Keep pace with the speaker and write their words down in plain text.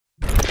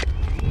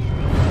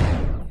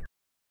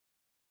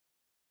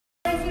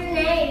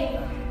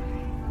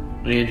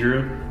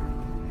Andrew.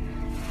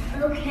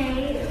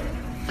 Okay.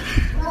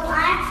 Well,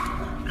 I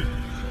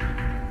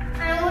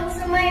want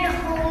somebody to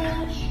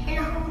hold me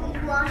and help me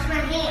wash my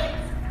hands.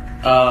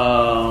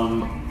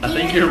 I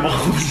think your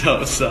mom's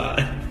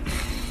outside.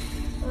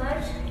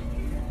 What?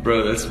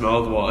 Bro, that's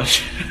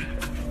mouthwash.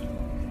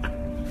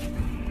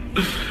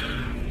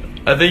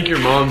 I think your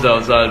mom's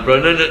outside,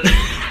 bro. No.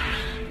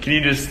 Can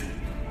you just...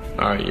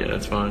 Alright, yeah,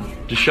 that's fine.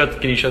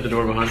 Can you shut the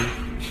door behind you?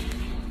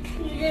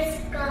 You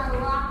just gotta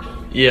lock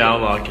it. Yeah, I'll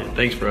lock it.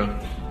 Thanks, bro.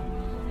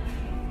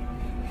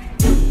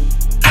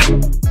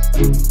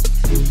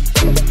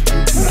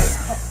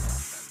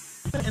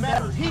 It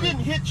matters. He didn't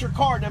hit your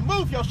car. Now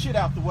move your shit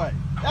out the way.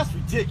 That's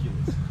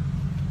ridiculous.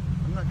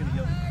 I'm not gonna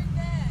yell.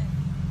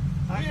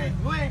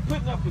 We ain't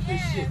putting up with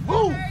this shit.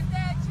 Move!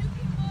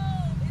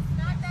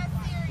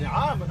 Now,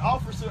 I'm an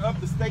officer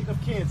of the state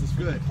of Kansas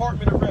for the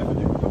Department of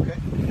Revenue, okay?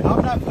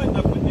 I'm not putting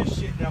up with this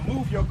shit. Now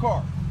move your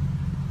car.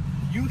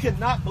 You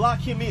cannot block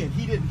him in.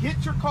 He didn't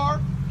hit your car.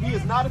 He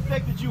has not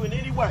affected you in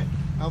any way.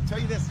 I'll tell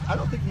you this. I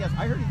don't think he has.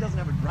 I heard he doesn't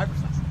have a driver's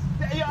license.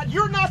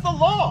 You're not the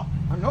law.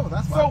 I know,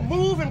 that's why. So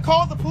move and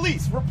call the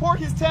police. Report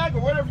his tag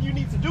or whatever you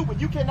need to do, but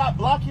you cannot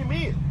block him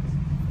in.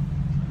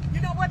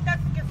 You know what?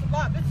 That's against the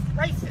law. This is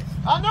racist.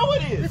 I know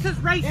it is. This is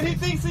racist. And he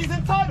thinks he's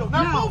entitled.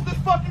 Now move this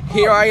fucking car.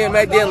 Here I am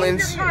at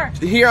Dillon's.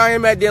 Here I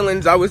am at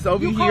Dillon's. I was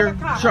over here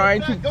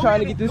trying to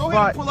get this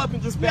spot. Pull up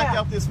and just back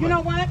out this way. You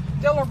know what?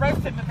 They'll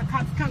arrest him if the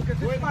cops come because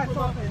this spot's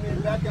open. And then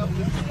back out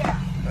this way.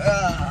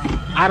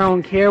 I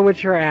don't care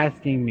what you're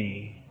asking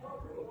me.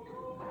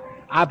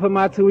 I put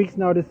my 2 weeks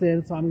notice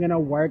in, so I'm gonna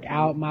work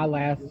out my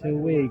last 2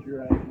 weeks.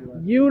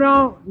 You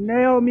don't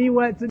nail me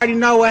what to do. I already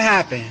know what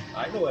happened.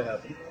 I know what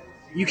happened.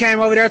 You came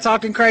over there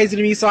talking crazy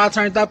to me, so I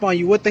turned up on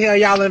you. What the hell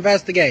y'all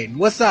investigating?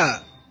 What's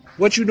up?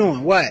 What you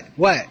doing? What?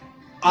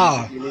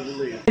 Oh.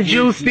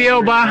 You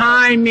still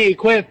behind me.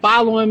 Quit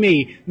following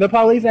me. The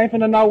police ain't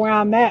finna know where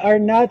I'm at or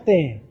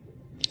nothing.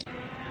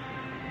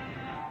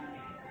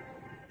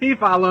 He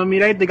following me.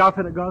 They think I'm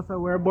finna go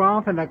somewhere, boy.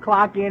 I'm finna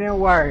clock in and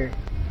work.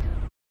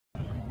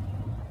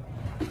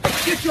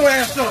 Get your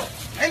ass up.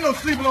 Ain't no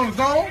sleeping on the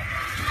zone.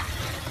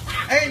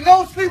 Ain't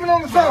no sleeping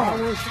on the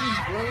zone.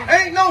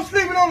 Ain't no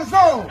sleeping on the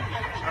zone.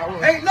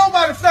 Ain't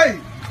nobody safe.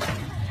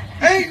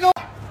 Ain't no...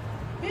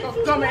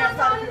 Bitch, dumb ass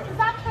out here. Because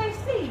I can't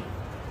see.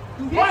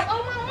 Bitch,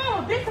 on my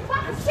mama. Bitch, if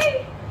I can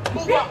see.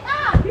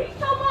 Bitch, beat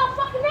your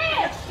motherfucking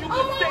ass. On my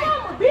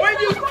mama. Bitch, When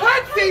you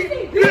can't see,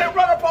 you didn't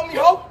run up on me,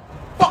 ho.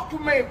 Fuck you,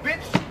 man,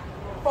 bitch.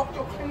 Fuck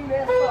your clean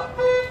ass up.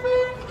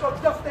 Put your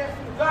dust ass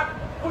in the dock.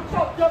 Put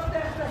your dust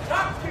ass in the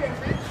dock chair,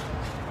 bitch.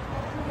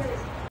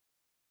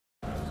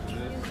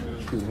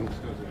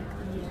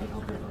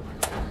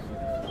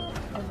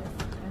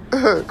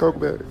 Coke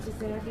back.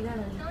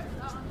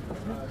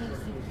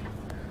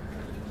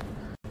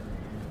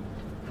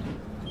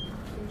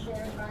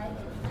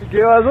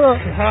 ¿Qué pasó?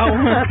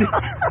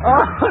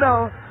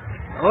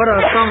 Ahora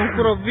estamos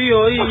puros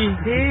vivos ahí.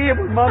 Sí,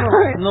 pues hermano.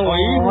 No,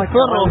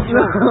 perro.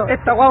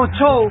 Esta guau un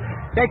show.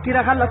 Que hay que ir a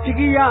dejar las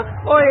chiquillas.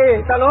 Oye,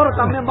 está el oro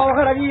también. Va a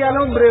bajar aquí al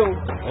hombre.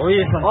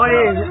 Oye,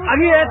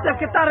 aquí este es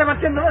que está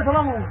repartiendo eso,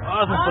 vamos.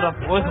 Ah, son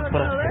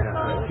para.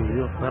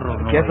 Perro,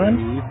 no. ¿Qué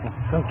son?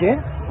 ¿Son qué?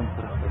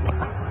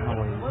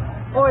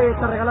 Oye,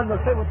 está regalando el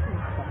cebo.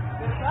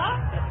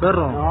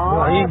 Perro,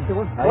 no, ahí.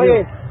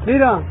 Oye,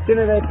 mira,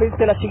 tiene que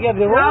despedirte las chiquillas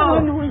de vos.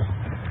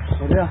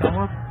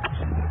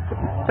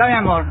 Está mi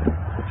amor.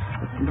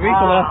 Rico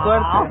de la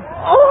suerte.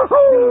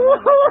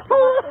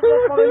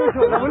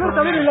 La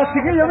boleta viene la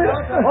chiquilla, mira.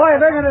 Oye,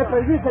 vengan a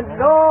despedirse el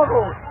loco.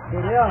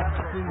 Quería.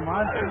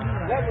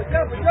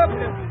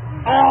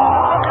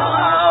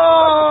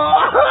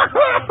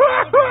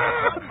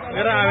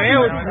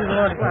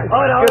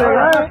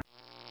 Ahora.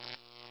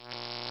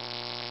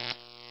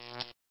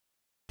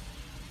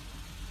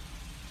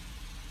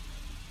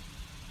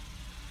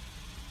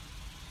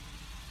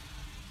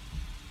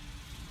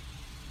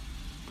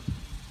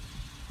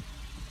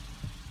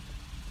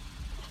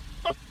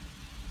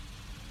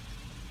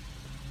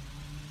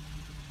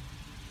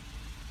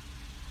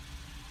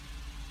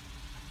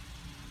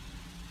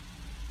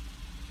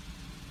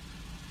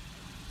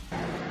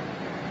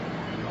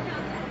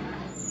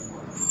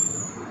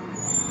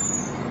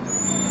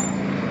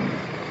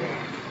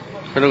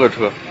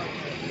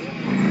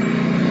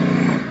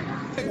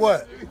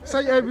 What?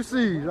 Say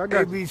ABCs. I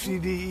got A, B, C,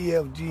 D, E,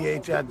 F, G,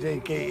 H, I, J,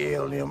 K,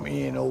 L, M,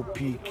 N, O,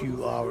 P,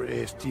 Q, R,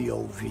 S, T,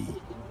 O, V.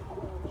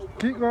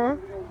 Keep going.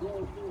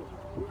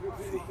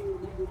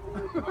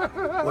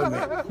 Wait a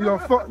minute. You done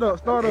fucked up.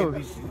 Start over. A,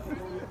 B, C,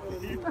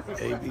 D,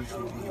 E, F.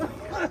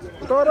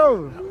 Start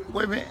over.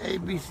 Wait a minute. A,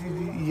 B, C,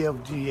 D, E, F,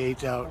 G,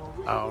 H, R,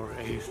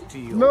 S,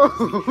 T, O, V. No.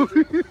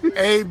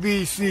 A,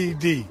 B, C,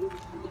 D,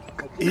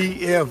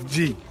 E, F,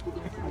 G,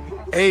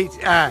 H,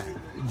 I,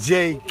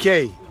 J,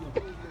 K,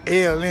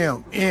 L,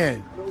 M,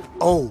 N,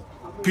 O,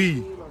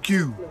 P,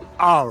 Q,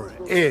 R,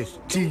 S,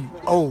 T,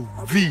 O,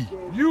 V.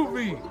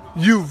 UV.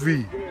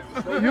 UV.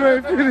 You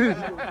ain't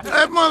finished.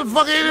 That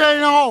motherfucker, it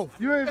ain't off.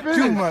 You ain't finished.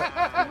 Too much.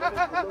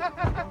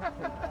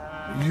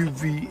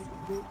 UV.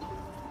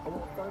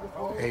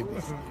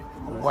 ABC.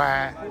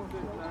 Y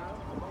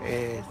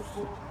S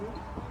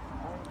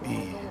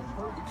N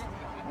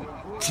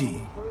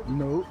T.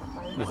 No.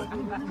 What?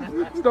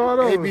 Start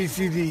over. A B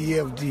C D E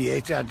F G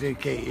H I J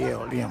K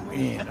L M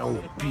N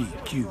O P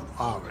Q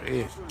R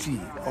S T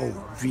O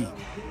V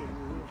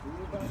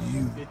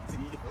U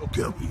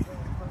W.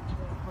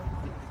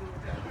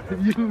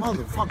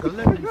 Motherfucker,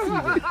 let me see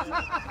this.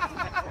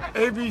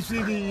 A B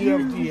C D E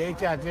F G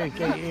H I J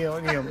K L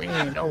M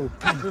N O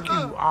P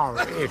Q R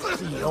S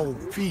T O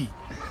V.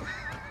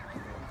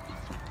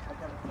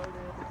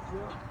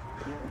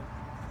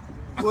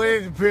 What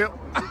is it, Pimp?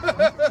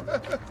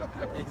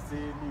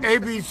 A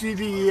B C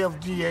D E F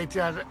G H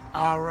I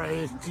R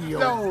S T O.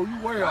 No, you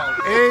way off.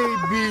 A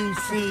B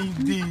C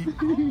D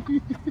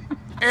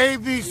A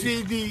B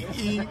C D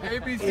E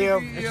F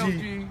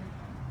G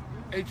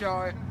H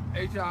I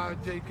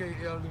J K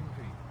L M P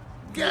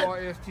Q R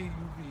S T U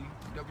V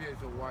W H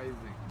O Y Z.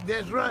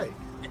 That's right.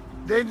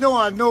 They know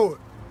I know it.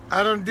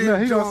 I don't do No,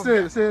 it. he just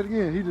said it. Say it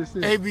again. He just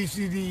said A B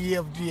C D E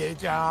F G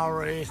H I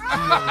R S T O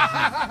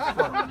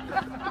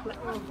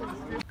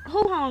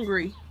Who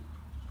hungry?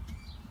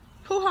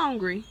 Who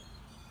hungry?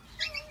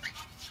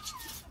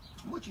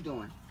 What you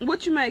doing?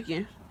 What you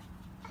making?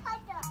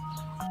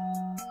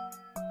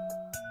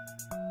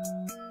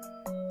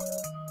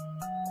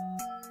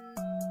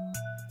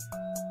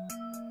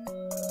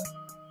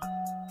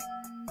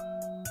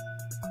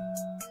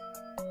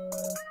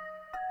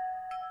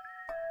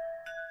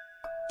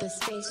 The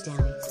Space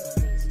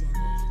Down.